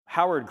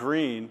Howard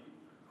Green,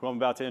 who I'm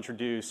about to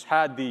introduce,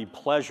 had the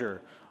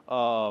pleasure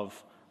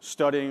of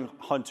studying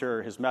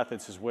Hunter, his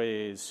methods, his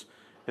ways,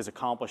 his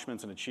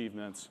accomplishments and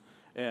achievements,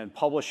 and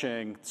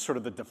publishing sort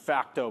of the de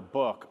facto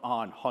book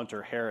on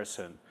Hunter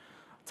Harrison,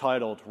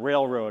 titled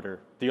Railroader,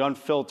 The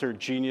Unfiltered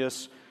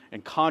Genius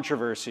and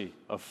Controversy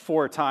of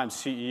four-time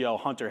CEO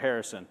Hunter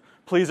Harrison.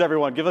 Please,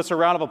 everyone, give us a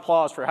round of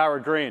applause for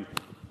Howard Green.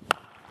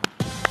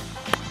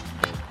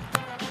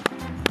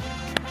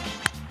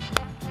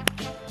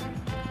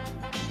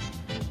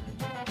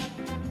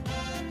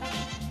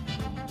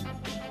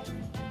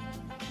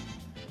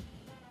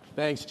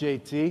 Thanks,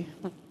 JT.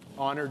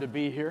 Honor to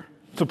be here.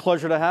 It's a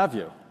pleasure to have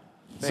you.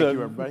 Thank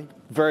you, everybody.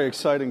 Very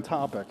exciting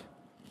topic.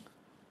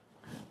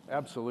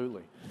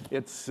 Absolutely.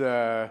 It's,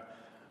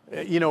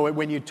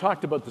 when you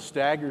talked about the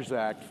Staggers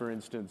Act, for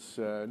instance,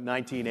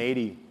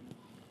 1980,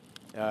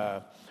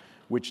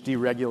 which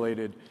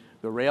deregulated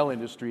the rail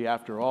industry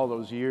after all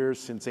those years,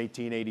 since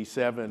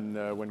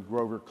 1887, when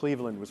Grover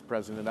Cleveland was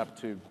president, up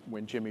to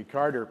when Jimmy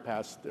Carter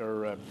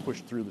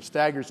pushed through the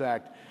Staggers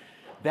Act,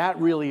 that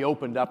really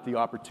opened up the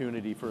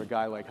opportunity for a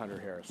guy like Hunter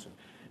Harrison.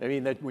 I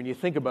mean, that when you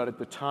think about it,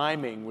 the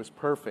timing was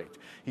perfect.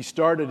 He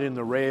started in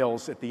the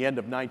rails at the end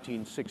of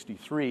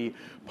 1963,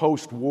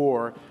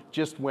 post-war,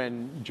 just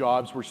when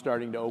jobs were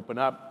starting to open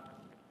up,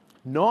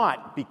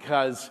 not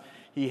because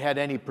he had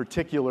any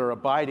particular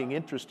abiding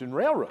interest in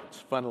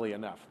railroads, funnily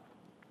enough.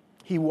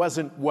 He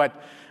wasn't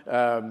what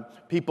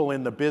people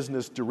in the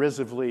business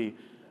derisively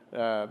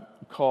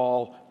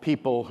call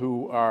people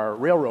who are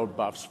railroad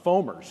buffs,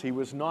 foamers. He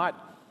was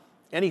not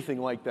anything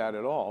like that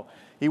at all.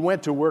 He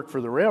went to work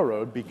for the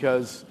railroad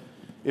because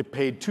it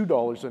paid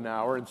 $2 an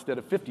hour instead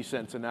of 50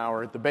 cents an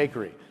hour at the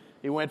bakery.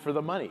 He went for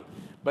the money.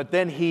 But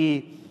then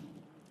he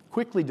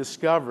quickly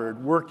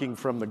discovered, working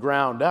from the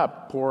ground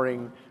up,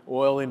 pouring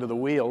oil into the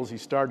wheels, he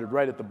started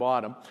right at the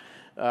bottom,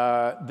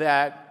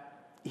 that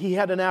he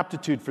had an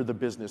aptitude for the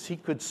business. He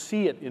could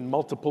see it in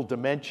multiple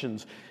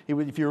dimensions.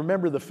 If you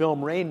remember the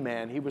film Rain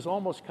Man, he was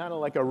almost kind of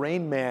like a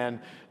Rain Man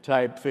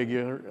type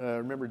figure.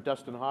 Remember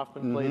Dustin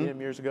Hoffman played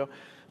him years ago?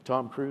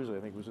 Tom Cruise,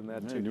 I think, was in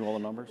that too. He knew all the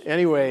numbers.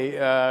 Anyway,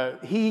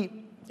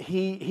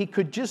 he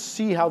could just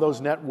see how those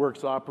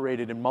networks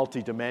operated in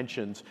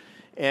multi-dimensions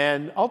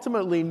and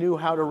ultimately knew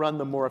how to run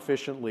them more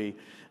efficiently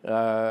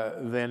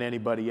than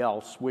anybody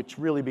else, which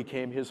really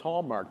became his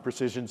hallmark,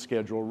 precision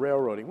schedule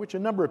railroading, which a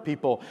number of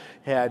people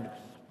had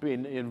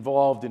been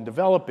involved in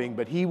developing,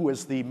 but he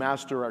was the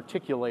master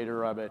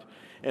articulator of it,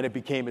 and it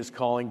became his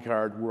calling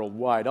card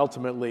worldwide,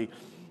 ultimately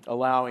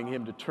allowing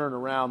him to turn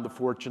around the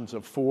fortunes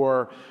of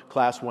 4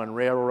 Class I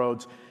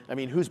railroads. I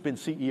mean, who's been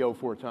CEO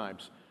 4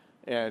 times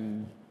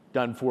and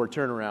done 4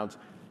 turnarounds?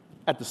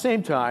 At the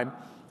same time,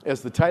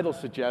 as the title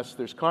suggests,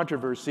 there's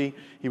controversy.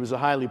 He was a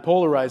highly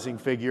polarizing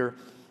figure,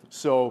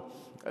 so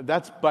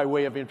that's by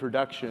way of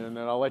introduction, and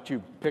I'll let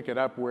you pick it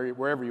up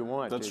wherever you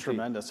want. That's JT.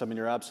 tremendous. I mean,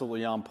 you're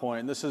absolutely on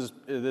point. This is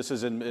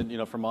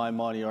for my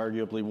money,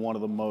 arguably one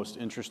of the most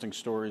interesting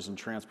stories in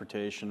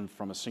transportation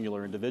from a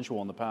singular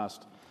individual in the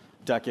past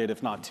decade,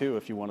 if not 2,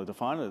 if you want to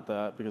define it at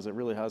that, because it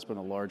really has been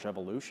a large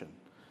evolution.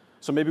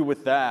 So maybe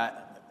with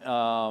that,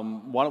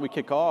 why don't we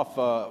kick off?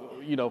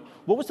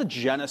 What was the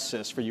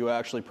genesis for you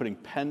actually putting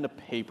pen to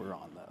paper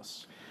on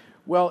this?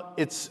 Well,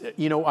 it's,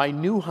 I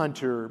knew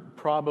Hunter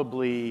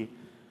probably.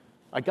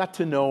 I got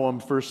to know him,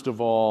 first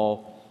of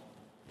all,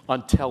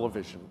 on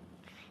television.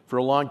 For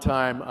a long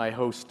time, I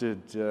hosted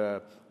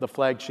the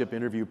flagship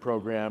interview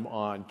program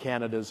on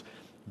Canada's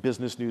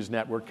business news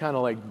network, kind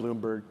of like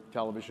Bloomberg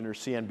Television or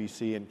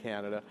CNBC in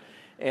Canada.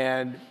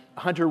 And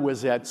Hunter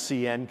was at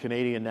CN,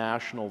 Canadian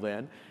National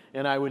then,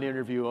 and I would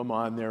interview him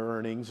on their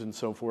earnings and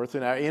so forth.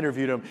 And I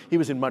interviewed him. He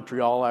was in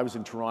Montreal, I was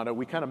in Toronto.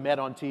 We kind of met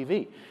on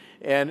TV.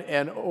 And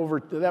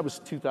that was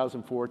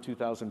 2004,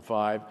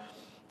 2005.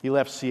 He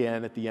left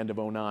CN at the end of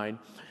 2009.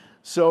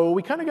 So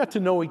we kind of got to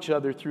know each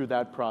other through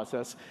that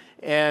process.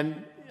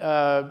 And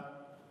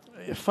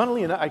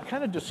funnily enough, I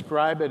kind of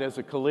describe it as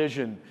a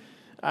collision.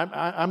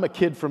 I'm a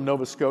kid from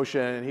Nova Scotia,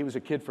 and he was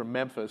a kid from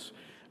Memphis.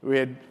 We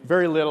had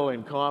very little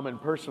in common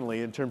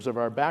personally in terms of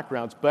our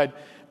backgrounds, but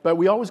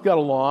we always got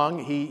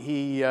along.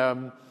 He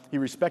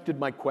respected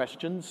my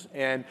questions,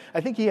 and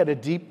I think he had a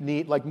deep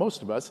need, like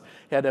most of us,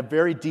 had a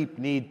very deep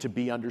need to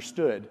be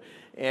understood.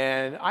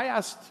 And I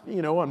asked,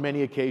 on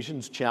many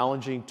occasions,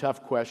 challenging,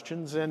 tough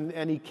questions,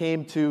 and he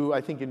came to,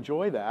 I think,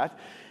 enjoy that.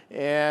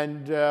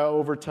 And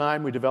over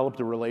time, we developed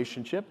a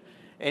relationship,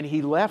 and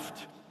he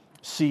left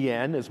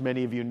CN, as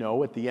many of you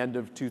know, at the end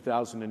of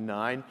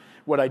 2009.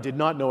 What I did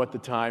not know at the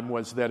time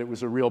was that it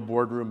was a real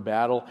boardroom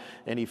battle,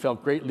 and he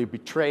felt greatly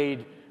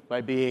betrayed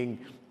by being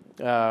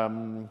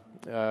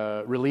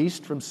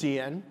released from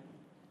CN.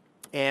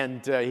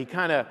 And he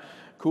kind of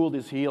cooled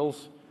his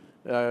heels,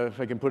 if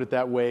I can put it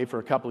that way, for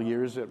a couple of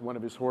years at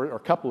a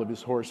couple of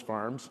his horse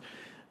farms.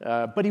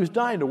 But he was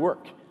dying to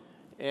work.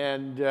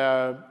 And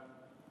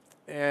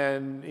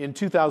in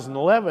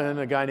 2011,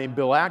 a guy named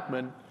Bill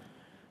Ackman,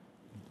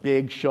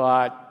 big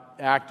shot,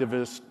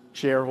 activist,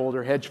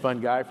 shareholder, hedge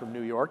fund guy from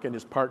New York, and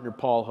his partner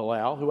Paul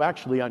Halal, who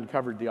actually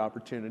uncovered the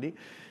opportunity,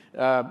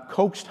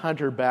 coaxed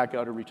Hunter back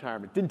out of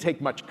retirement. Didn't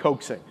take much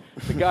coaxing.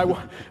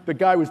 The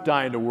guy was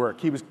dying to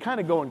work. He was kind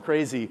of going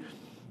crazy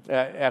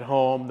at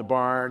home, the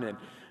barn, and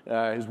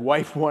his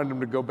wife wanted him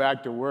to go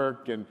back to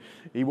work, and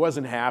he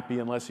wasn't happy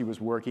unless he was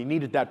working. He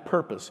needed that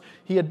purpose.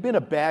 He had been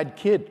a bad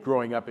kid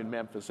growing up in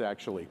Memphis,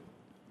 actually.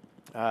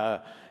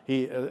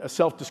 He, a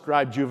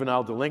self-described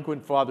juvenile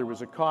delinquent, father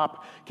was a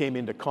cop, came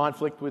into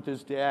conflict with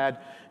his dad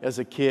as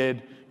a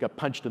kid, got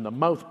punched in the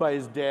mouth by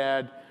his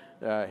dad,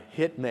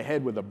 hit in the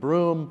head with a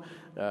broom.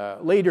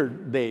 Later,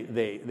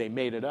 they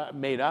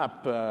made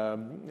up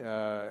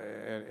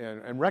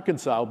and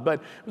reconciled,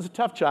 but it was a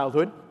tough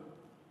childhood,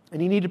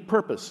 and he needed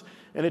purpose.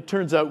 And it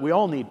turns out we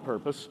all need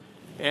purpose,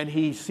 and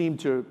he seemed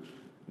to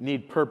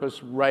need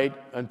purpose right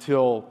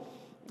until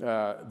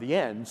the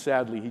end.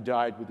 Sadly, he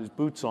died with his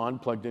boots on,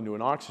 plugged into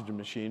an oxygen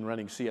machine,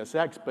 running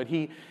CSX. But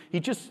he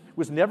just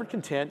was never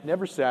content,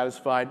 never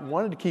satisfied,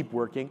 wanted to keep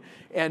working.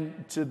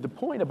 And to the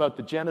point about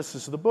the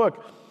genesis of the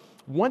book,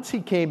 once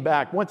he came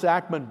back, once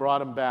Ackman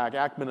brought him back,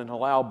 Ackman and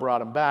Halal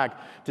brought him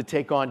back to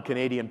take on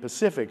Canadian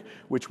Pacific,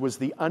 which was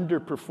the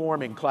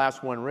underperforming Class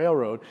I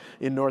railroad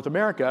in North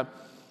America,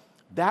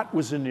 that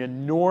was an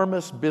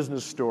enormous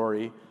business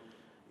story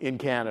in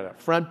Canada,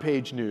 front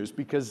page news,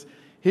 because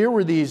here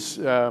were these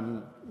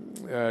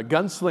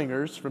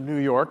gunslingers from New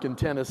York and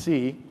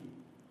Tennessee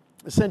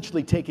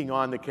essentially taking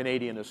on the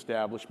Canadian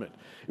establishment.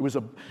 It was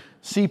a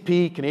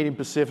CP, Canadian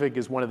Pacific,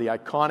 is one of the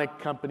iconic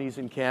companies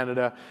in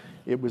Canada.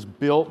 It was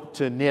built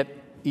to knit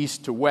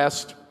east to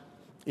west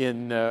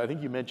in, I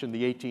think you mentioned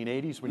the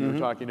 1880s when you were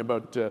talking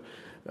about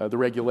the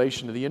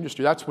regulation of the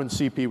industry. That's when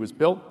CP was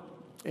built,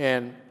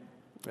 and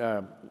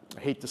I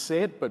hate to say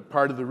it, but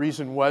part of the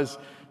reason was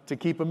to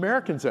keep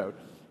Americans out.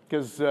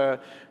 Because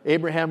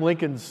Abraham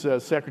Lincoln's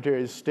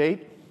Secretary of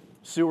State,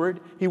 Seward,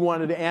 he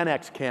wanted to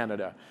annex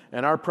Canada.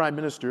 And our Prime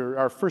Minister,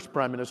 our first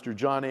Prime Minister,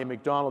 John A.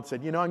 Macdonald,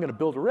 said, I'm going to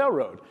build a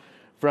railroad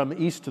from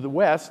east to the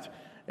west,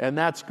 and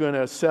that's going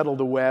to settle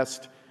the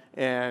west,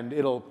 and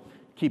it'll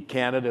keep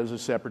Canada as a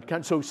separate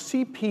country. So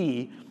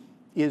CP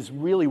is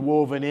really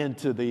woven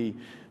into the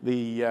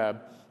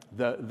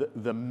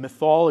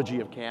mythology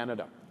of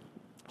Canada.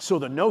 So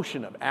the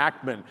notion of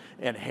Ackman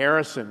and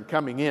Harrison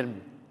coming in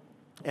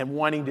and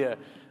wanting to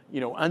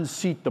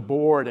unseat the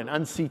board and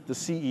unseat the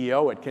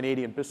CEO at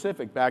Canadian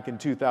Pacific back in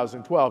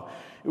 2012,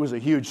 it was a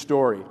huge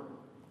story.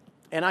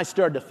 And I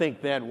started to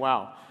think then,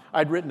 wow,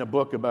 I'd written a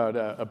book about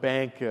a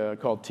bank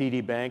called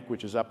TD Bank,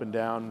 which is up and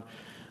down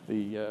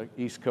the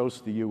east coast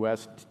of the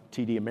U.S.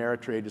 TD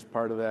Ameritrade is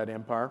part of that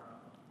empire.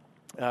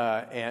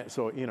 And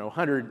so,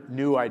 Hunter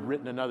knew I'd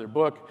written another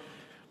book.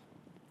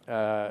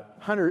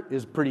 Hunter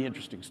is a pretty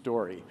interesting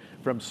story,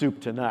 from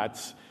soup to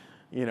nuts.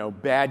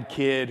 Bad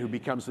kid who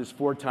becomes this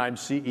 4-time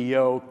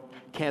CEO,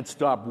 can't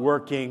stop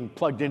working,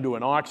 plugged into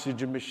an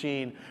oxygen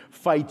machine,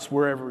 fights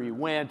wherever he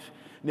went,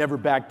 never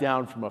backed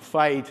down from a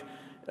fight,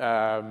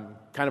 kind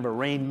of a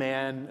Rain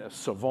Man, a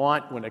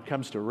savant when it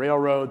comes to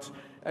railroads.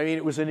 I mean,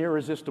 it was an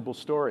irresistible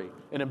story,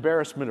 an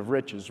embarrassment of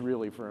riches,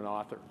 really, for an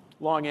author.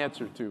 Long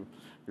answer to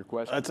your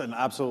question. That's an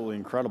absolutely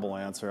incredible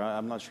answer.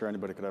 I'm not sure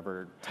anybody could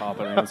ever top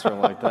an answer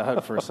like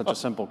that for such a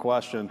simple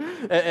question.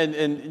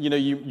 And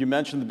you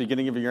mentioned at the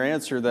beginning of your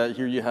answer that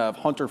here you have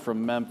Hunter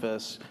from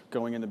Memphis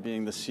going into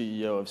being the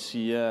CEO of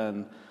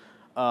CN,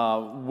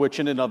 which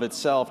in and of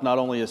itself, not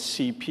only is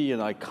CP an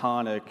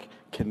iconic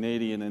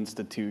Canadian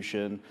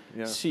institution,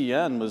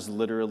 CN was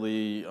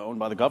literally owned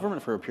by the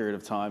government for a period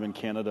of time in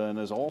Canada and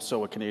is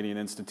also a Canadian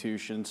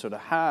institution. So to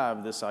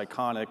have this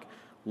iconic,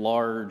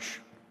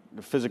 large,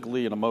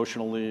 physically and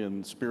emotionally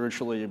and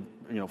spiritually,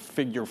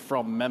 figure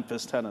from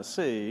Memphis,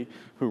 Tennessee,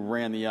 who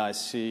ran the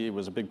IC,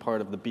 was a big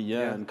part of the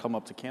BN, come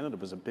up to Canada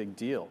was a big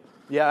deal.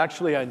 Yeah,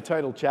 actually, I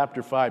entitled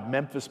Chapter 5,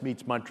 Memphis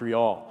Meets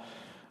Montreal.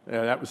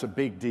 That was a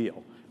big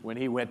deal when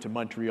he went to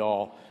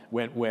Montreal,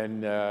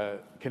 when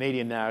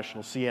Canadian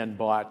National, CN,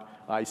 bought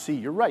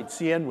IC. You're right,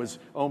 CN was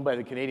owned by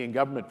the Canadian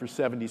government for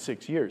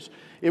 76 years.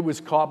 It was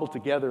cobbled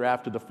together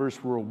after the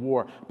First World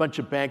War, a bunch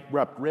of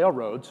bankrupt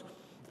railroads.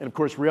 And of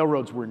course,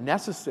 railroads were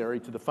necessary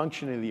to the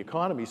functioning of the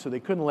economy, so they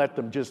couldn't let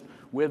them just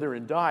wither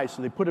and die.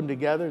 So they put them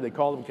together, they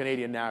called them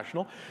Canadian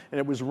National, and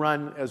it was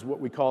run as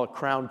what we call a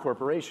crown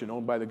corporation,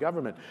 owned by the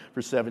government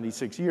for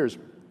 76 years.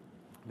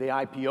 They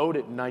IPO'd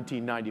it in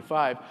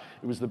 1995.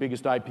 It was the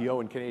biggest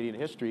IPO in Canadian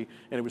history,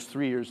 and it was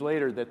 3 years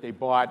later that they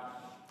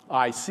bought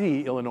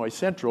IC, Illinois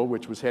Central,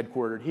 which was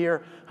headquartered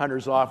here.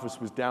 Hunter's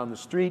office was down the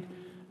street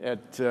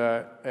at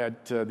the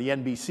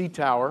NBC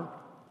Tower.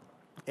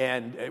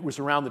 And it was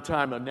around the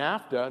time of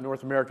NAFTA,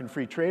 North American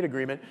Free Trade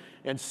Agreement,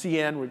 and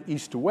CN,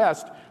 east to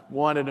west,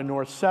 wanted a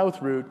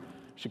north-south route.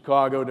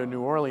 Chicago to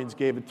New Orleans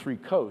gave it 3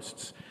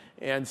 coasts.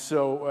 And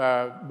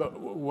so but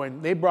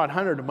when they brought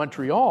Hunter to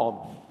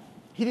Montreal,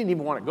 he didn't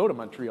even want to go to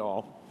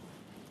Montreal.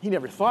 He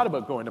never thought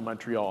about going to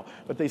Montreal.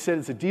 But they said,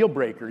 it's a deal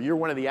breaker. You're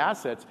one of the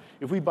assets.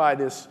 If we buy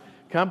this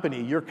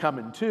company, you're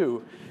coming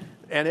too.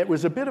 And it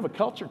was a bit of a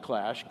culture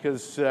clash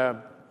because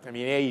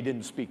he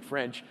didn't speak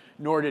French,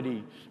 nor did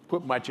he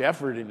put much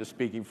effort into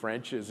speaking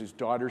French. As his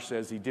daughter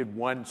says, he did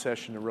 1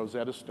 session of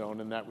Rosetta Stone,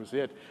 and that was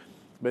it.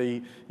 But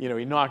he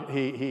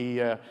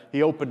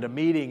opened a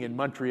meeting in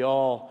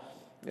Montreal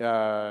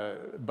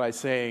by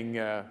saying,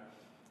 a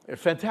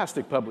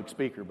fantastic public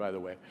speaker, by the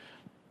way.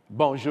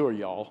 Bonjour,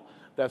 y'all.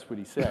 That's what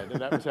he said,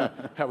 and that was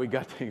how we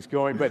got things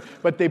going.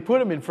 But they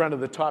put him in front of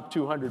the top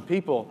 200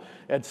 people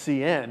at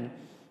CN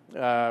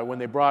when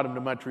they brought him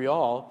to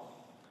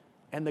Montreal,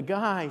 and the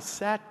guy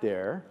sat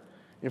there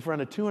in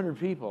front of 200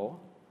 people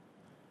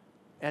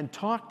and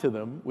talked to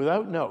them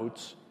without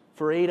notes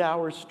for 8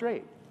 hours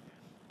straight.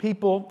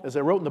 People, as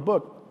I wrote in the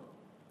book,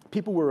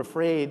 people were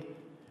afraid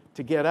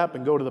to get up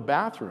and go to the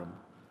bathroom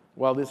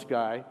while this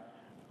guy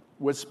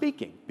was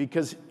speaking,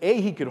 because A,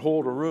 he could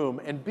hold a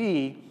room, and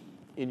B,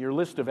 in your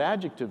list of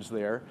adjectives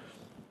there,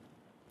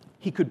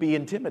 he could be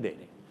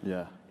intimidating.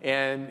 Yeah.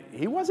 And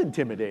he was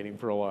intimidating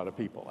for a lot of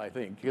people, I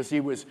think, because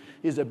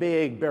he's a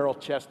big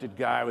barrel-chested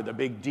guy with a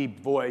big, deep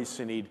voice,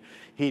 and he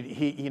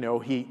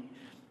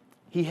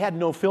had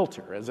no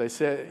filter, as I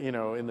said,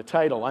 in the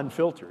title,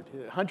 Unfiltered.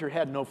 Hunter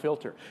had no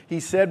filter. He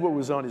said what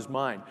was on his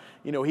mind.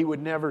 He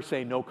would never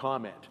say no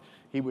comment.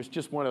 He was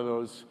just one of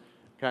those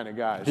kind of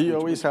guys. He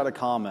always had a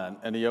comment,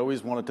 and he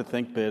always wanted to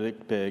think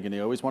big, and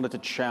he always wanted to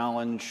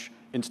challenge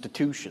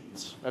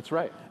institutions. That's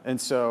right. And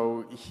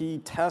so he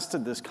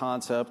tested this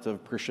concept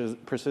of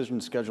precision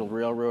scheduled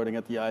railroading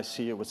at the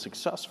IC. It was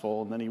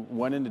successful, and then he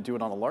went in to do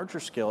it on a larger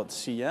scale at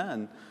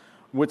CN.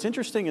 What's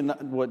interesting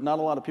and what not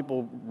a lot of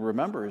people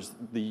remember is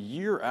the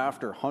year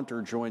after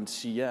Hunter joined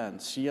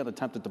CN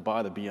attempted to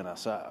buy the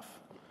BNSF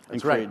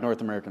and create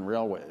North American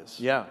Railways.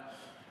 Yeah.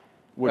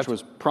 Which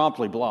was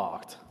promptly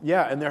blocked.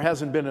 Yeah, and there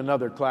hasn't been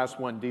another Class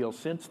 1 deal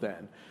since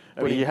then.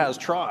 But he has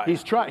tried. He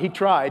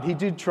tried. He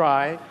did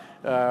try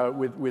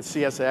with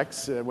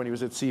CSX when he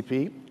was at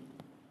CP,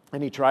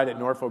 and he tried at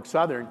Norfolk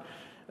Southern,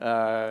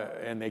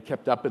 and they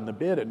kept up in the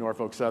bid at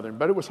Norfolk Southern,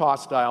 but it was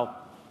hostile.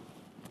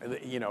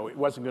 It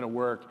wasn't going to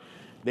work.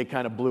 They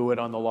kind of blew it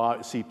on the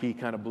CP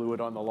kind of blew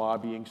it on the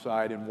lobbying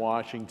side in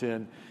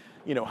Washington.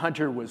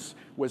 Hunter was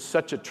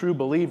such a true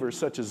believer,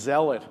 such a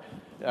zealot,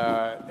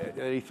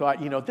 he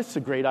thought, this is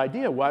a great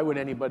idea. Why would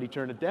anybody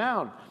turn it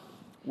down?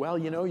 Well,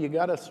 you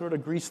got to sort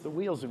of grease the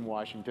wheels in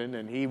Washington,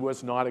 and he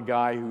was not a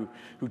guy who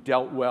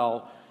dealt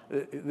well.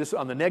 This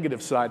on the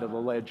negative side of the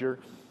ledger,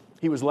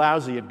 he was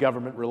lousy at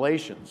government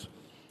relations.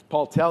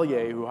 Paul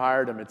Tellier, who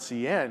hired him at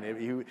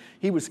CN,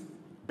 he was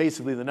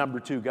basically the number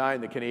 2 guy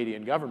in the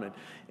Canadian government,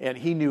 and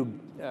he knew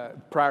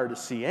prior to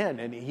CN,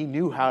 and he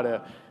knew how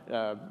to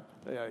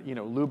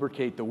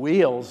lubricate the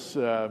wheels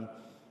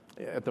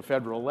at the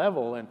federal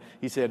level, and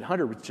he said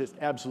Hunter was just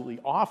absolutely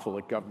awful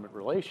at government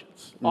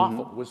relations. Mm-hmm.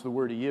 Awful was the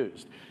word he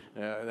used.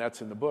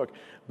 That's in the book.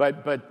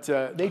 But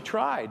they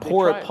tried.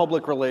 Poor at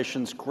public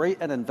relations,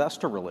 great at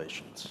investor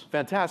relations.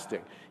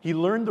 Fantastic. He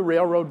learned the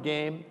railroad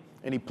game,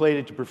 and he played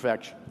it to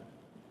perfection.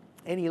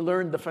 And he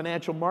learned the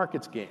financial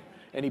markets game,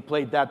 and he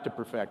played that to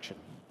perfection.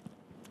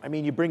 I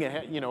mean, you bring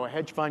a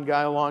hedge fund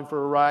guy along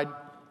for a ride.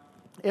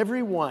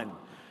 Every one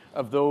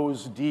of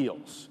those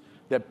deals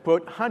that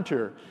put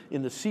Hunter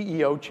in the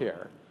CEO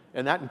chair,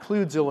 and that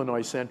includes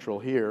Illinois Central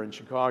here in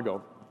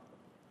Chicago,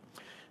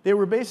 they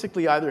were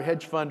basically either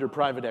hedge fund or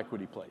private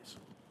equity plays.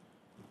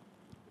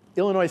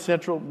 Illinois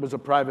Central was a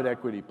private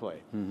equity play.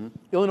 Mm-hmm.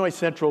 Illinois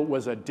Central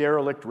was a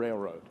derelict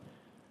railroad.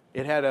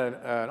 It had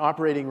an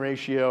operating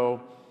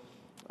ratio,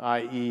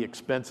 i.e.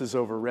 expenses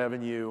over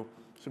revenue,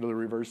 sort of the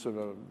reverse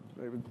of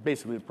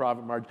basically the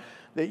profit margin.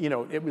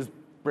 It was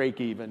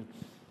break even.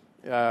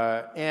 He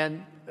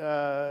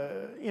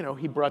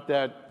brought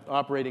that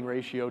operating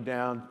ratio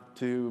down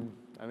to,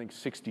 I think,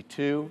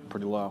 62.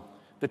 Pretty low.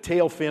 The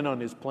tail fin on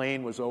his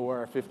plane was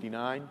OR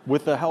 59.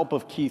 With the help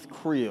of Keith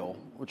Creel,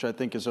 which I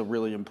think is a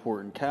really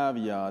important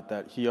caveat,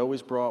 that he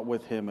always brought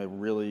with him a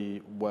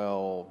really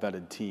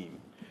well-vetted team.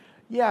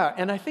 Yeah,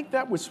 and I think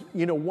that was,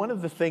 one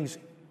of the things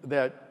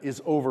that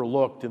is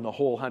overlooked in the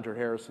whole Hunter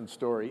Harrison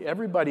story.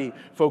 Everybody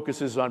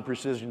focuses on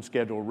precision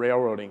scheduled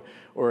railroading,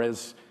 or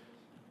as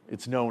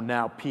it's known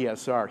now,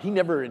 PSR. He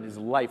never in his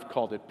life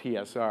called it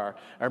PSR.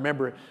 I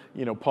remember,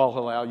 Paul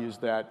Halal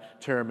used that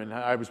term, and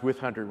I was with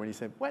Hunter when he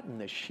said, "What in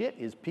the shit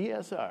is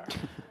PSR?"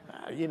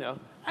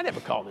 I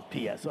never called it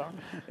PSR.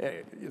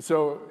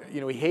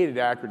 He hated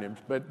acronyms.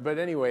 But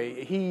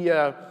anyway, he,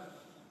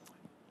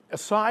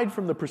 aside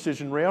from the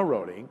precision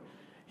railroading,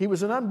 he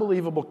was an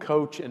unbelievable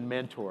coach and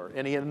mentor,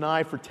 and he had an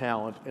eye for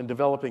talent and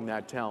developing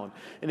that talent.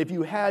 And if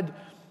you had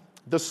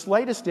the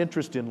slightest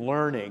interest in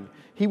learning,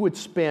 he would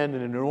spend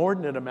an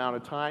inordinate amount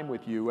of time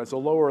with you as a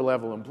lower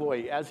level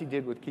employee, as he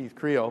did with Keith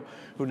Creel,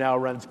 who now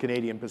runs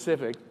Canadian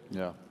Pacific,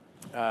 who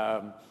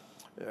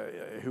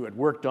had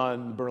worked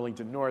on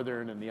Burlington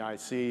Northern and the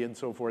IC and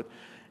so forth.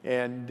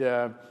 And,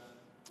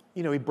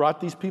 he brought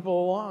these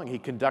people along. He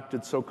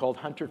conducted so-called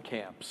hunter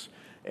camps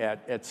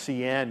at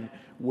CN,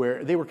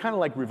 where they were kind of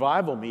like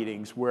revival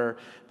meetings, where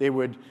they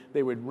would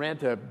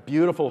rent a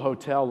beautiful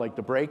hotel like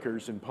the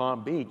Breakers in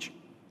Palm Beach,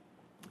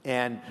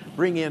 and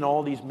bring in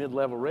all these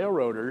mid-level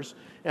railroaders,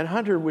 and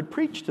Hunter would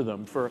preach to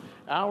them for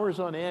hours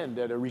on end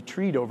at a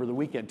retreat over the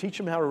weekend, teach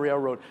them how to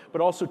railroad, but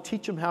also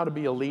teach them how to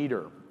be a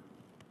leader.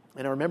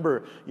 And I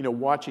remember,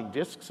 watching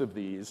discs of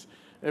these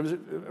It was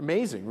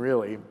amazing,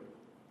 really.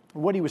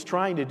 What he was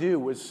trying to do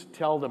was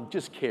tell them,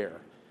 just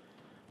care.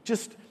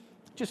 Just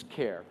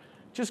care.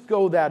 Just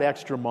go that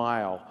extra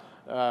mile.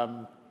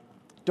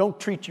 Don't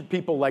treat your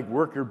people like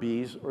worker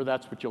bees, or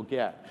that's what you'll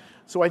get.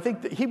 So I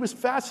think that he was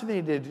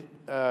fascinated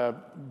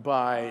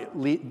by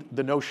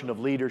the notion of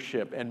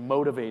leadership and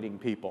motivating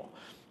people,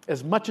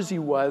 as much as he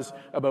was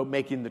about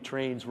making the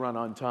trains run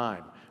on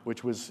time,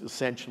 which was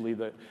essentially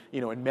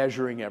and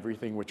measuring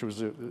everything, which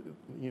was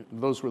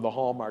those were the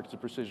hallmarks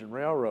of precision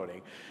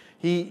railroading.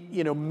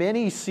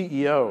 Many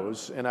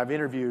CEOs, and I've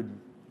interviewed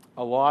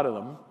a lot of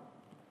them,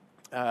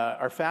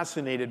 are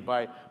fascinated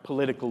by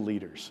political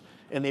leaders,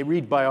 and they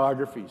read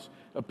biographies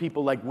of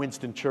people like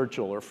Winston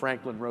Churchill or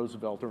Franklin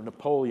Roosevelt or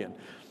Napoleon.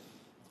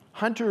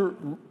 Hunter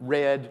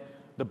read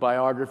the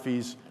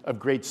biographies of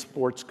great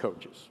sports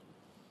coaches.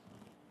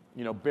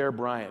 Bear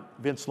Bryant,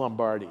 Vince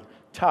Lombardi,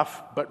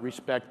 tough but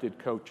respected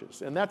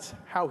coaches. And that's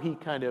how he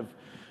kind of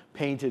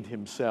painted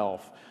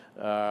himself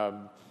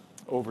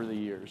over the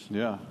years.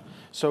 Yeah.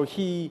 So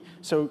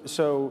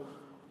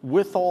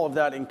with all of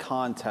that in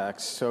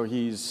context, so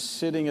he's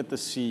sitting at the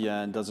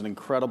CN, does an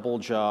incredible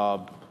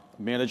job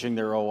managing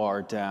their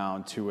OR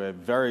down to a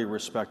very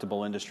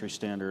respectable industry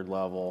standard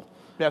level.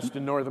 Best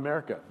in North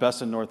America.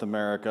 Best in North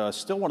America.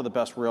 Still one of the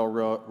best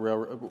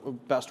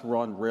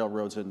best-run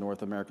railroads in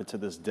North America to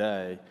this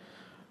day.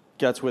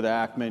 Gets with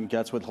Ackman,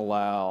 gets with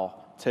Halal,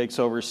 takes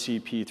over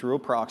CP through a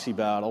proxy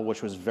battle,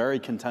 which was very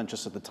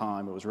contentious at the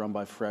time. It was run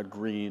by Fred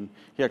Green.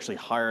 He actually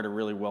hired a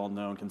really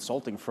well-known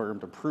consulting firm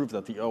to prove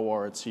that the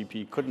OR at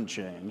CP couldn't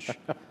change.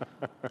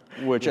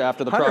 Which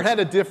after the Hunter had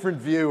a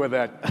different view of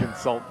that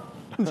consultant.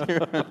 You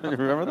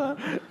remember that?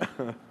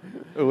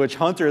 Which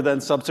Hunter then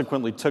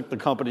subsequently took the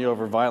company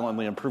over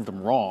violently and proved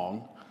him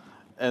wrong.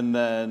 And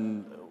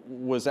then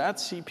was at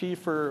CP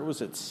for,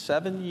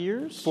 7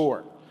 years?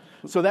 4.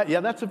 So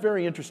that's a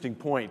very interesting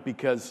point,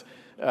 because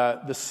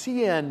the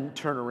CN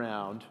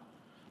turnaround,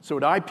 so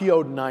it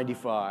IPO'd in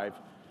 95.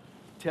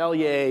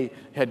 Tellier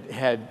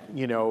had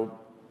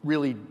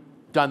really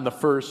done the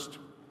first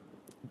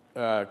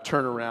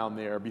turnaround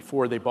there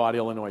before they bought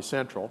Illinois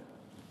Central.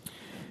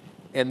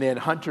 And then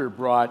Hunter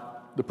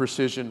brought the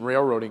precision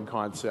railroading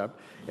concept,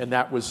 and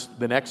that was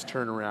the next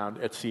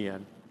turnaround at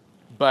CN.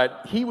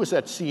 But he was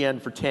at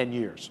CN for 10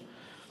 years.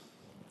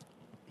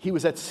 He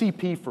was at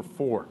CP for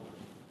 4.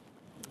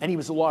 And he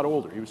was a lot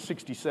older. He was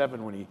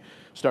 67 when he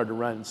started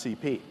running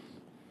CP.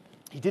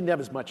 He didn't have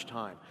as much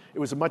time. It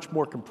was a much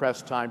more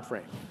compressed time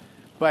frame.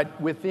 But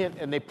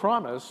and they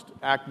promised,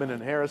 Ackman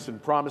and Harrison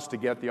promised to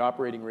get the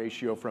operating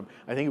ratio from,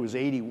 I think it was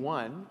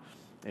 81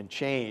 and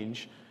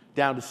change,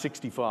 down to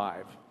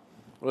 65.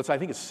 Well, I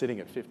think it's sitting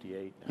at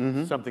 58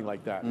 now, something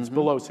like that. It's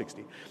below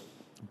 60.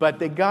 But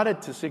they got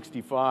it to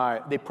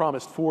 65. They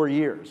promised 4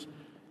 years.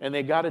 And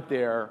they got it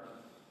there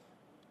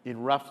in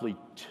roughly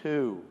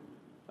 2,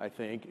 I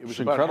think. It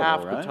was about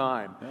half the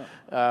time.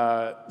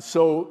 Yeah.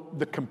 So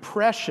the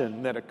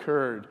compression that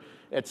occurred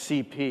at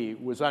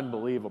CP was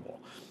unbelievable.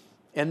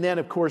 And then,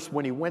 of course,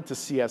 when he went to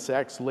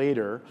CSX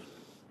later,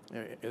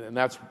 and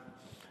that's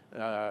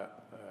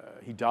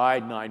he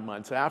died 9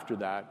 months after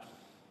that,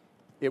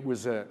 it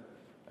was a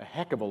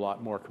heck of a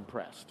lot more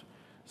compressed.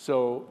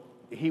 So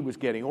he was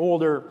getting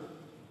older,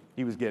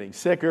 he was getting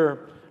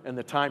sicker, and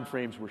the time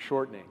frames were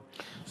shortening.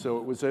 So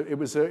it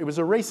was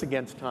a race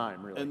against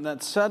time, really. And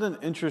that set an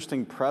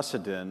interesting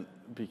precedent,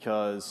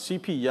 because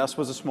CP, yes,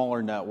 was a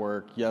smaller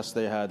network. Yes,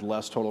 they had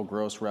less total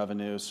gross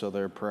revenue, so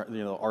they're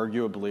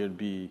arguably it'd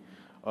be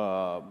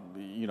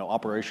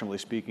operationally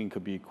speaking,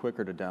 could be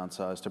quicker to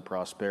downsize to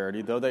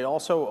prosperity. Though they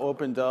also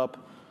opened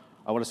up,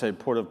 I want to say,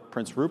 Port of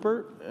Prince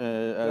Rupert.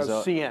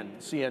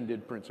 CN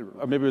did Prince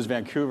Rupert. Or maybe it was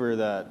Vancouver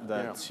that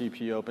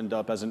CP opened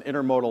up as an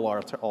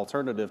intermodal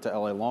alternative to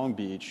LA Long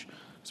Beach.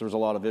 So there was a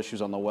lot of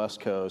issues on the West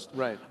Coast.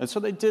 Right. And so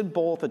they did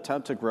both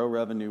attempt to grow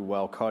revenue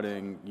while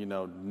cutting,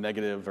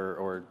 negative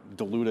or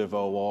dilutive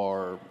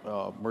OR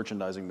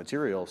merchandising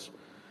materials.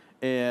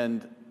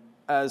 And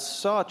as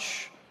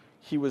such,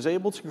 he was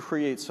able to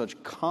create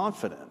such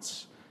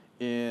confidence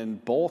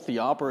in both the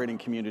operating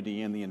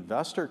community and the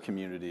investor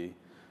community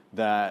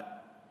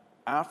that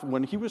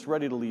when he was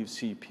ready to leave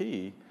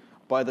CP,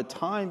 by the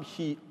time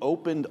he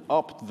opened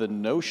up the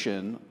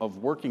notion of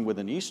working with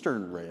an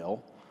Eastern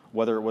rail,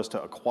 whether it was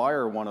to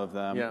acquire one of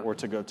them or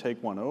to go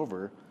take one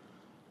over,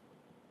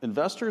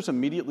 investors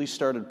immediately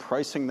started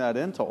pricing that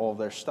into all of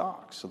their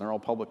stocks, and they're all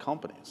public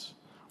companies,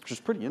 which is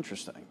pretty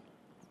interesting.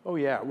 Oh,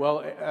 yeah. Well,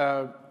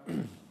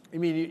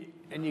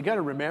 and you got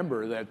to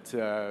remember that,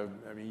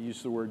 you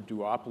used the word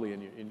duopoly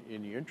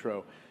in your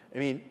intro.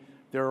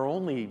 There are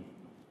only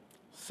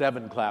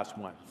 7 Class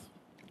 1s.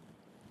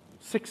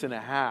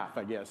 6.5,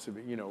 I guess.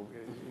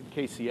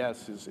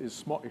 KCS is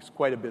small. It's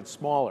quite a bit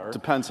smaller.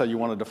 Depends how you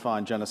want to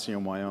define Genesee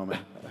and Wyoming.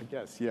 I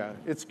guess, yeah.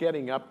 It's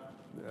getting up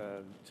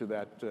to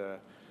that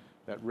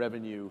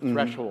revenue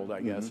threshold, I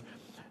guess.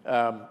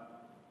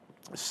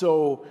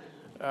 So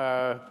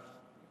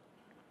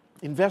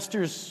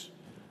investors,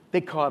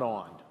 they caught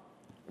on.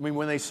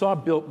 When they saw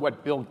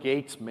what Bill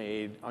Gates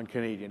made on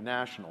Canadian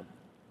National,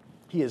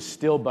 He is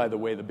still, by the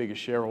way, the biggest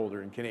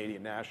shareholder in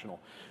Canadian National.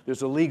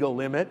 There's a legal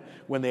limit.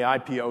 When they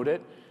IPO'd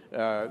it,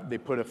 they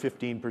put a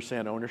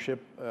 15%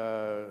 ownership,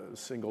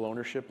 single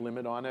ownership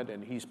limit on it,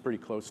 and he's pretty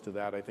close to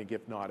that, I think,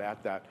 if not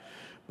at that.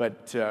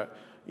 But, so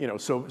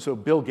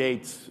Bill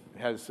Gates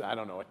has, I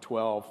don't know, a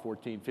 12,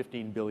 14,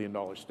 $15 billion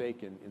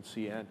stake in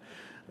CN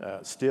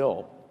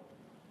still.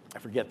 I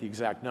forget the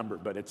exact number,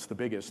 but it's the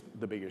biggest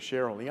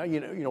shareholding.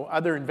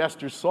 Other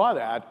investors saw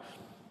that,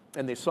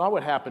 and they saw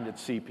what happened at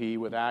CP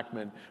with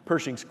Ackman.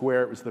 Pershing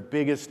Square, it was the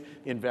biggest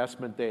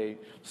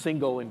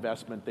single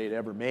investment they'd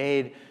ever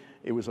made.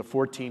 It was a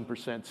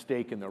 14%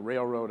 stake in the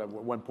railroad, of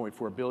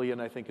 $1.4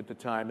 billion, I think, at the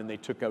time, and they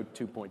took out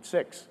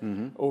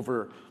 2.6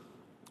 over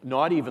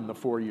not even the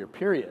 4-year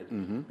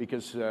period,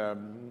 because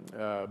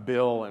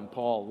Bill and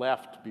Paul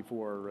left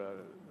before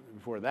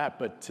that,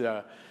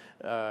 but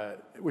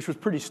which was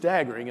pretty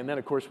staggering. And then,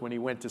 of course, when he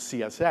went to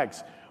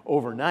CSX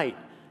overnight,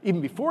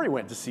 even before he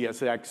went to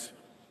CSX,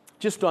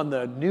 just on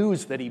the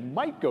news that he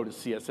might go to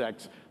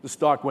CSX, the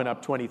stock went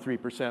up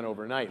 23%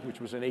 overnight, which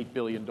was an $8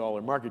 billion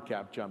market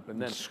cap jump, and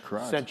then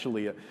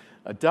essentially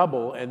a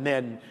double. And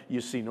then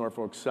you see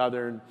Norfolk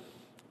Southern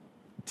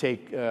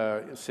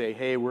say,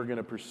 hey, we're going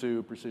to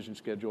pursue precision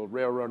scheduled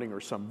railroading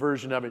or some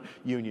version of it.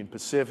 Union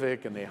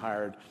Pacific, and they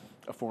hired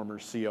a former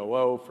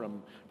COO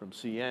from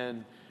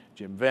CN,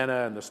 Jim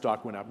Vena, and the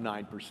stock went up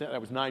 9%.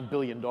 That was $9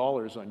 billion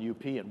on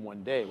UP in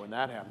one day when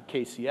that happened.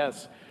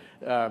 KCS.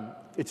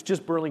 It's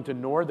just Burlington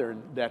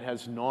Northern that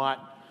has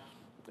not,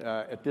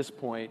 at this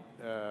point,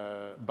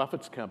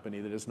 Buffett's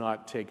company that has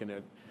not taken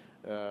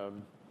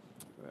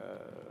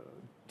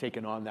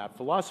on that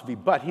philosophy.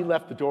 But he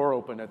left the door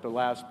open at the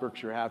last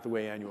Berkshire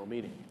Hathaway annual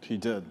meeting. He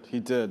did.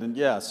 And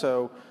yeah,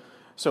 so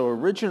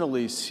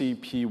originally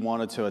CP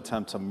wanted to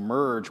attempt to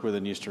merge with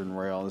an Eastern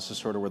Rail. This is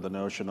sort of where the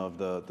notion of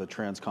the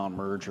Transcon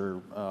merger,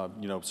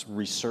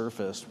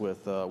 resurfaced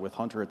with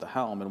Hunter at the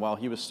helm. And while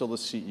he was still the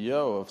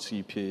CEO of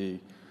CP,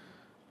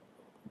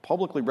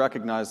 publicly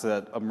recognized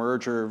that a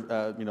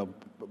merger,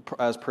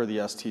 as per the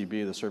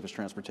STB, the Surface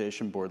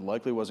Transportation Board,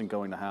 likely wasn't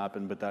going to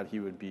happen, but that he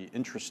would be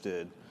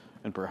interested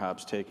in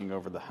perhaps taking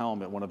over the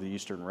helm at one of the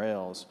Eastern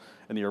rails.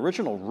 And the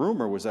original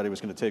rumor was that he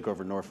was going to take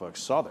over Norfolk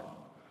Southern.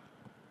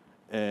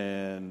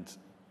 And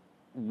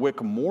Wick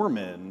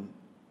Moorman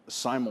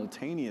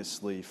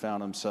simultaneously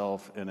found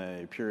himself in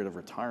a period of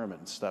retirement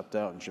and stepped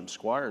out, and Jim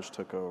Squires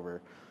took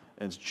over.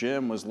 And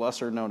Jim was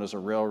lesser known as a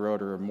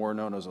railroader and more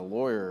known as a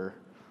lawyer,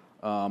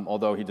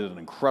 although he did an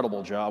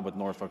incredible job with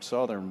Norfolk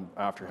Southern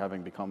after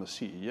having become the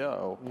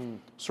CEO,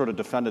 sort of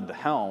defended the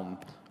helm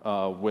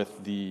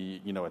with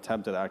the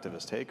attempted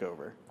activist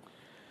takeover.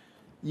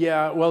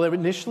 Yeah, well,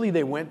 initially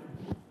they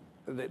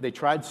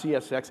tried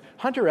CSX.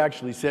 Hunter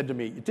actually said to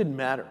me, it didn't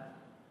matter.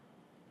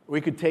 We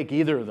could take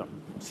either of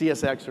them,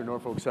 CSX or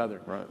Norfolk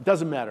Southern. Right. It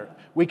doesn't matter.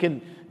 We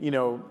can,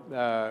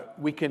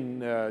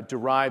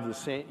 derive the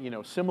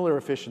same, similar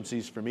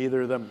efficiencies from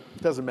either of them.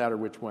 It doesn't matter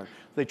which one.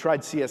 They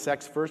tried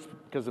CSX first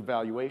because of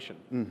valuation,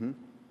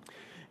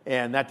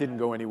 and that didn't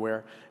go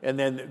anywhere. And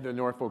then the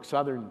Norfolk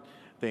Southern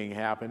thing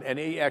happened, and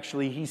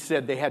he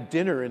said they had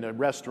dinner in a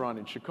restaurant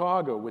in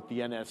Chicago with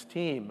the NS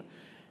team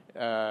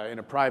in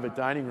a private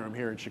dining room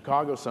here in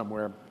Chicago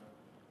somewhere.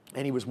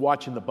 And he was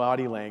watching the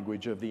body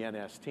language of the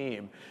NS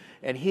team.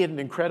 And he had an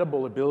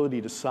incredible ability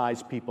to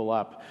size people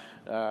up.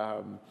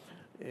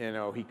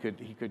 He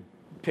could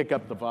pick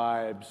up the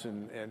vibes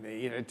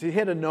and to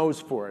hit a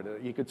nose for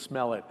it. You could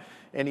smell it.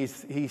 And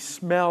he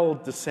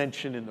smelled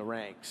dissension in the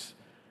ranks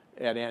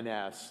at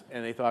NS.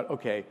 And they thought,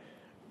 okay,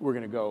 we're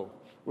going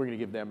to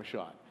give them a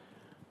shot.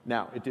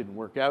 Now, it didn't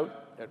work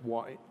out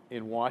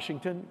in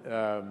Washington,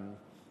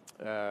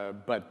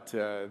 but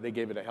they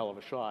gave it a hell of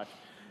a shot.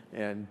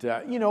 And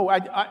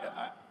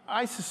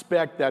I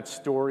suspect that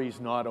story's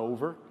not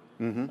over.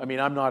 I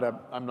mean, I'm not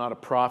a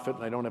prophet,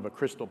 and I don't have a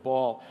crystal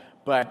ball.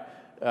 But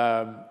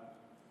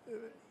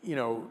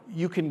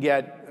you can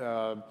get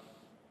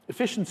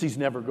efficiencies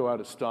never go out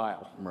of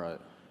style. Right.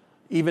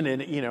 Even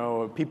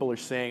in people are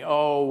saying,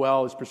 oh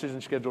well, is precision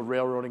scheduled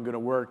railroading going to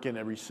work in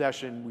a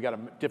recession? We got a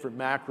different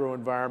macro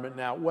environment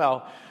now.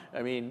 Well,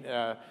 I mean.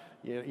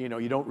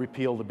 You don't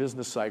repeal the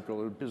business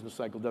cycle, or the business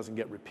cycle doesn't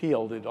get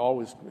repealed. It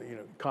always,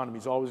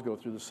 economies always go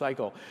through the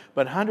cycle.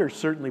 But Hunter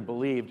certainly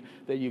believed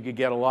that you could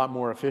get a lot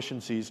more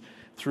efficiencies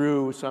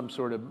through some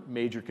sort of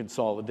major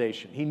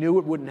consolidation. He knew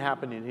it wouldn't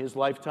happen in his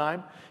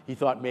lifetime. He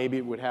thought maybe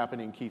it would happen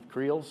in Keith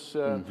Creel's,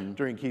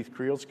 during Keith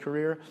Creel's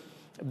career.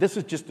 This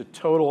is just a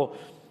total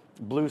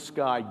blue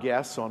sky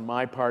guess on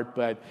my part,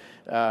 but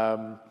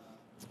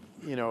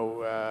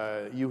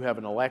you have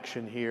an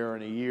election here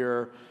in a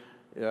year.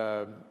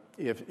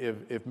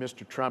 If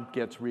Mr. Trump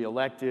gets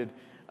reelected,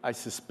 I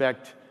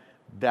suspect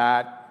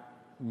that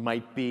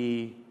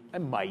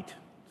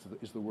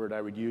is the word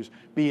I would use,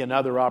 be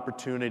another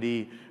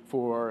opportunity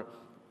for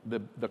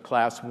the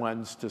class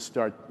ones to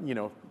start,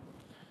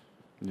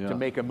 to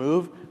make a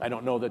move. I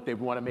don't know that they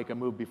want to make a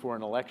move before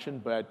an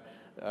election, but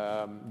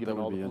given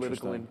all the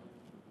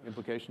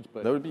implications.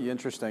 But that would be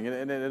interesting,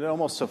 and it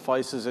almost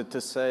suffices it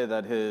to say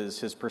that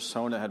his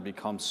persona had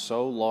become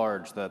so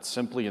large that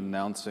simply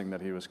announcing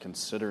that he was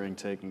considering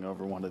taking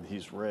over one of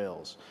these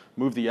rails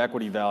moved the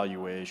equity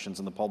valuations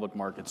in the public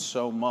market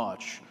so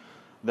much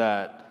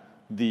that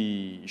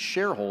the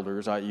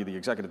shareholders, i.e. the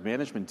executive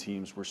management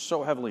teams, were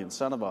so heavily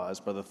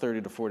incentivized by the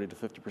 30 to 40 to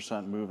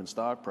 50% move in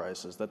stock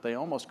prices that they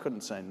almost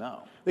couldn't say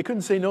no. They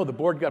couldn't say no. The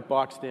board got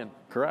boxed in.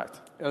 Correct.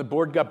 The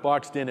board got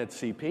boxed in at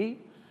CP.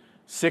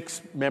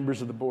 6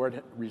 members of the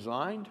board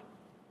resigned.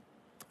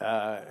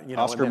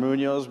 Oscar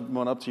Munoz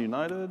went up to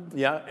United.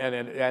 Yeah,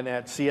 and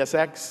at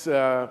CSX,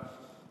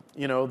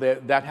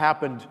 that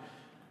happened.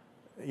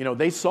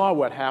 They saw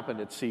what happened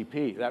at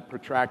CP, that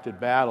protracted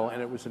battle,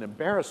 and it was an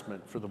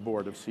embarrassment for the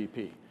board of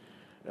CP.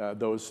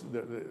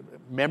 The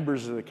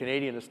members of the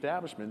Canadian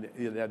establishment,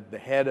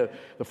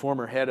 the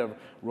former head of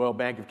Royal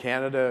Bank of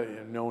Canada,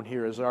 known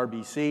here as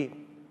RBC.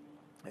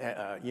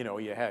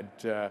 You had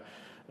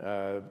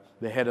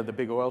the head of the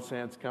big oil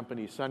sands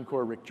company,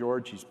 Suncor, Rick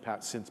George. He's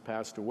since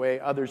passed away.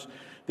 Others.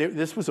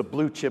 This was a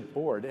blue chip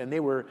board, and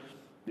it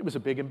was a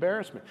big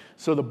embarrassment.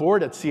 So the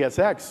board at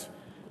CSX,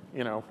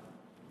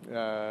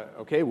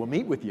 okay, we'll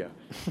meet with you.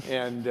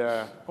 And,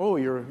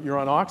 you're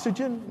on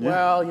oxygen?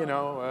 Yeah.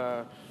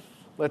 Well,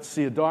 let's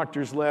see a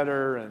doctor's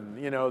letter. And,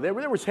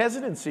 there was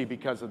hesitancy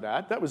because of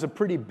that. That was a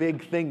pretty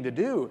big thing to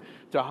do,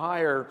 to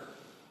hire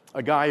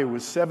a guy who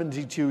was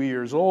 72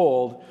 years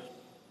old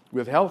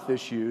with health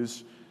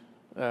issues,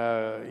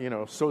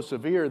 so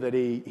severe that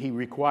he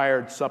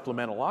required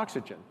supplemental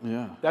oxygen.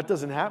 Yeah. That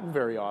doesn't happen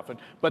very often.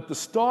 But the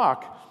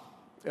stock...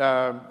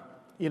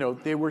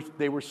 they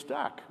were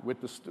stuck with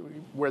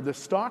where the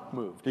stock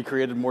moved. He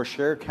created more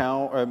share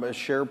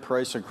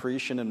price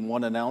accretion in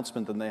one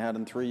announcement than they had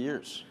in 3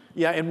 years.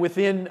 Yeah, and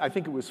within, I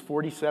think it was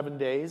 47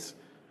 days,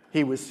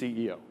 he was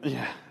CEO.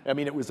 Yeah. I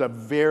mean, it was a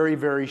very,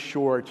 very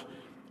short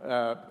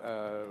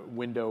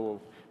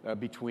window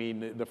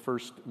between the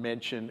first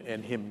mention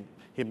and him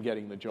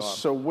getting the job.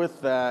 So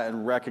with that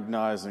and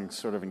recognizing,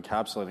 sort of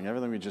encapsulating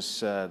everything we just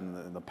said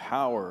and the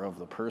power of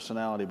the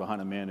personality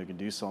behind a man who can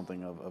do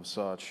something of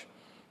such,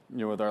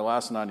 with our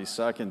last 90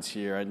 seconds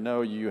here, I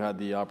know you had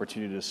the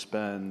opportunity to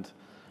spend,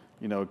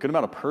 a good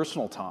amount of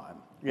personal time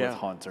with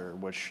Hunter,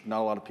 which not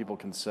a lot of people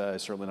can say,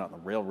 certainly not in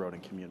the railroading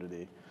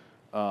community.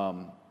 Do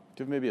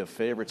you have maybe a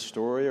favorite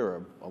story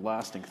or a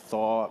lasting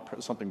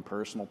thought, something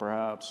personal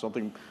perhaps,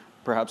 something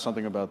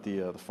about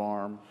the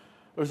farm?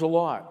 There was a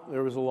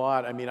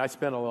lot. I mean, I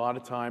spent a lot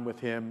of time with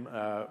him,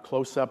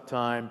 close-up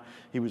time.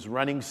 He was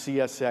running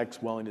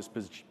CSX while in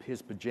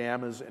his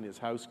pajamas and his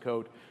house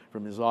coat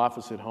from his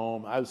office at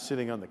home. I was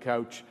sitting on the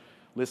couch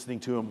listening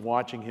to him,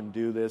 watching him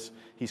do this.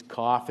 He's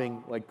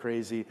coughing like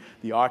crazy.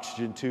 The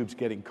oxygen tube's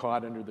getting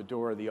caught under the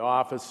door of the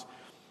office.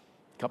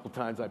 A couple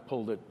times I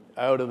pulled it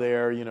out of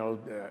there. I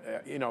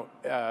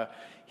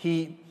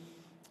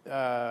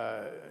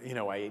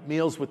ate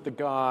meals with the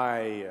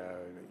guy.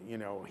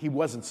 He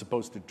wasn't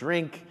supposed to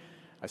drink.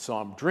 I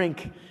saw him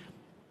drink.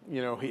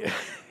 He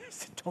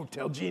said, "Don't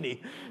tell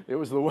Jeannie." It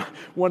was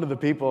one of the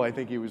people I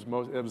think it was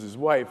his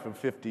wife of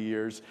 50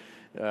 years.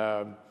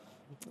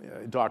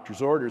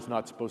 Doctor's orders,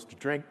 not supposed to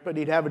drink, but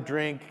he'd have a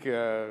drink,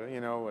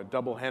 a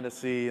double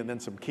Hennessy and then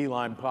some key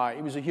lime pie.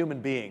 He was a human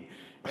being.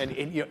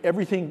 And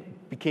everything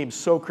became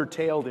so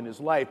curtailed in his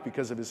life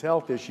because of his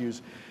health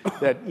issues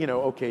that,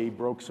 he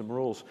broke some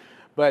rules.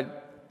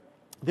 But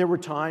there were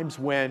times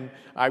when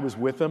I was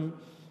with him,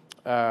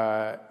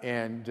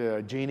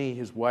 and Jeannie,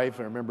 his wife,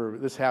 I remember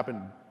this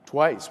happened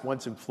twice,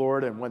 once in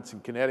Florida and once in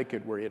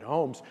Connecticut where he had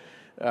homes.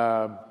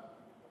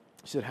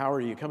 She said,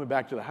 "Howard, are you coming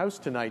back to the house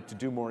tonight to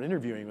do more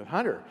interviewing with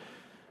Hunter?"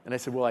 And I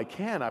said, "Well, I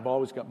can. I've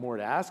always got more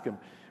to ask him."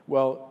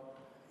 "Well,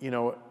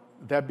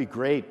 that'd be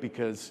great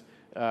because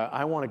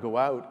I want to go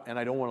out and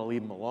I don't want to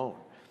leave him alone."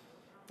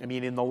 I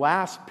mean, in the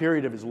last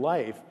period of his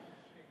life,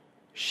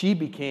 she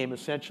became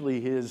essentially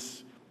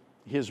his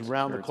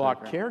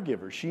round-the-clock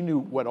caregiver. She knew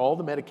what all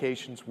the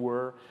medications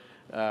were.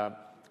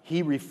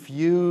 He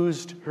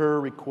refused her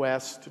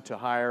request to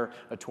hire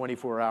a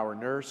 24-hour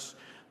nurse.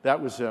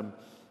 That was a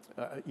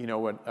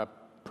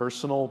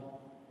personal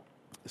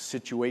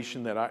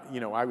situation that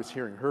I was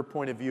hearing her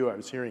point of view. I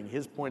was hearing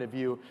his point of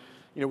view.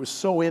 It was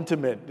so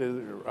intimate.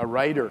 A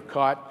writer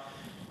caught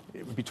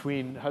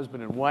between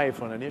husband and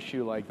wife on an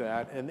issue like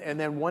that. And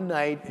then one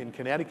night in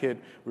Connecticut,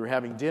 we were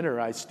having dinner.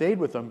 I stayed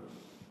with them,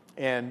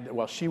 and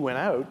she went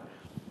out.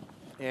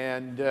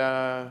 And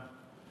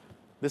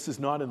this is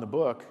not in the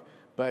book,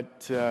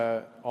 but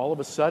all of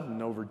a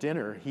sudden over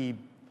dinner, he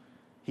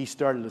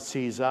started to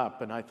seize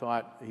up, and I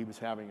thought he was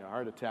having a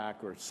heart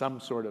attack or some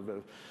sort of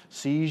a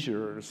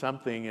seizure or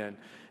something. And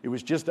it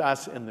was just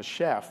us and the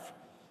chef.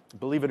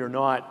 Believe it or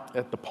not,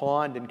 at the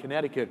pond in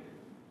Connecticut,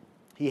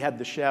 he had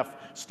the chef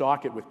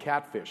stock it with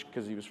catfish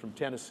because he was from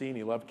Tennessee and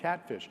he loved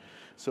catfish.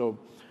 So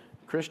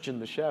Christian,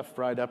 the chef,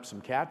 fried up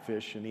some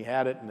catfish, and he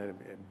had it in a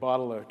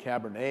bottle of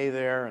Cabernet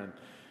there, and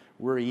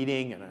we're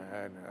eating,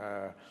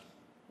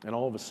 and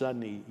all of a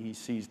sudden he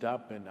seized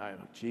up, and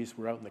geez,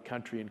 we're out in the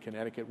country in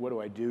Connecticut. What do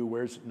I do?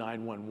 Where's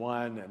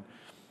 911?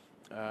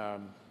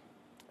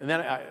 And And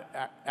then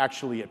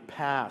actually it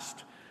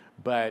passed,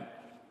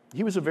 but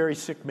he was a very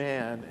sick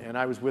man, and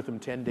I was with him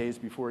 10 days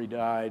before he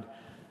died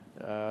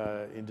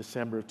in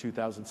December of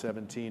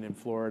 2017 in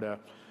Florida.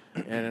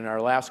 And in our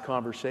last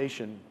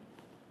conversation,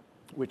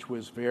 which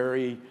was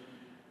very,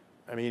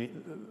 I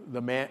mean,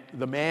 the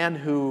man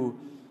who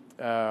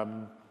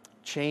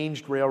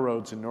changed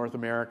railroads in North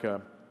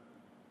America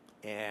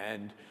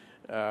and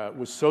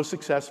was so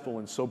successful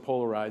and so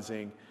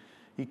polarizing,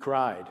 he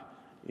cried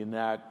in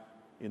that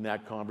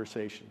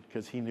conversation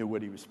because he knew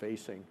what he was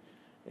facing.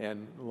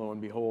 And lo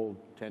and behold,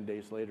 10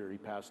 days later, he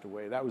passed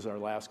away. That was our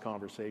last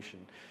conversation.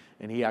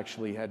 And he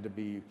actually had to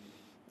be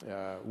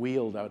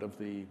wheeled out of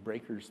the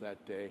breakers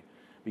that day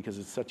because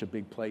it's such a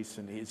big place,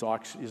 and his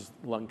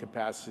lung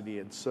capacity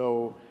had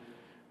so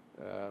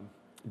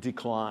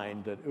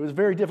declined that it was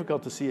very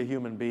difficult to see a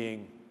human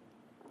being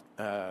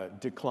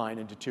decline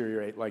and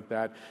deteriorate like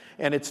that.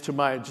 And it's to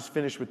my, just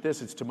finish with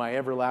this, it's to my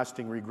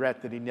everlasting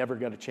regret that he never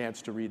got a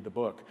chance to read the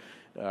book.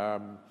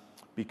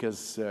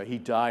 Because he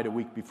died a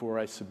week before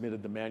I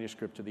submitted the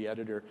manuscript to the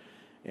editor.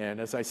 And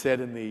as I said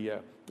in the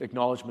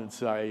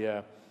acknowledgments,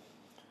 I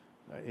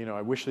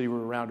wish that he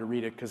were around to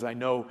read it because I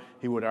know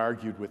he would have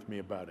argued with me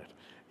about it.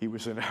 He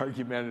was an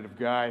argumentative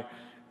guy,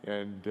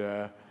 and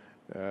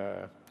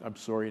I'm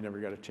sorry you never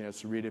got a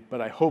chance to read it,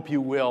 but I hope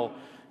you will,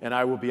 and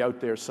I will be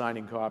out there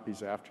signing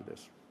copies after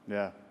this.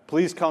 Yeah.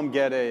 Please come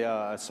get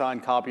a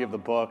signed copy of the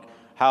book.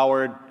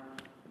 Howard,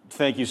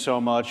 thank you so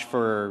much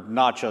for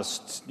not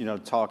just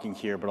talking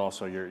here, but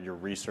also your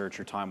research,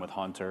 your time with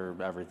Hunter,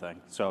 everything.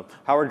 So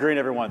Howard Green,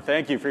 everyone,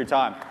 thank you for your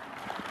time.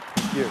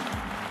 Thank you.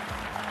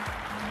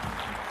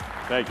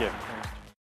 Thank you.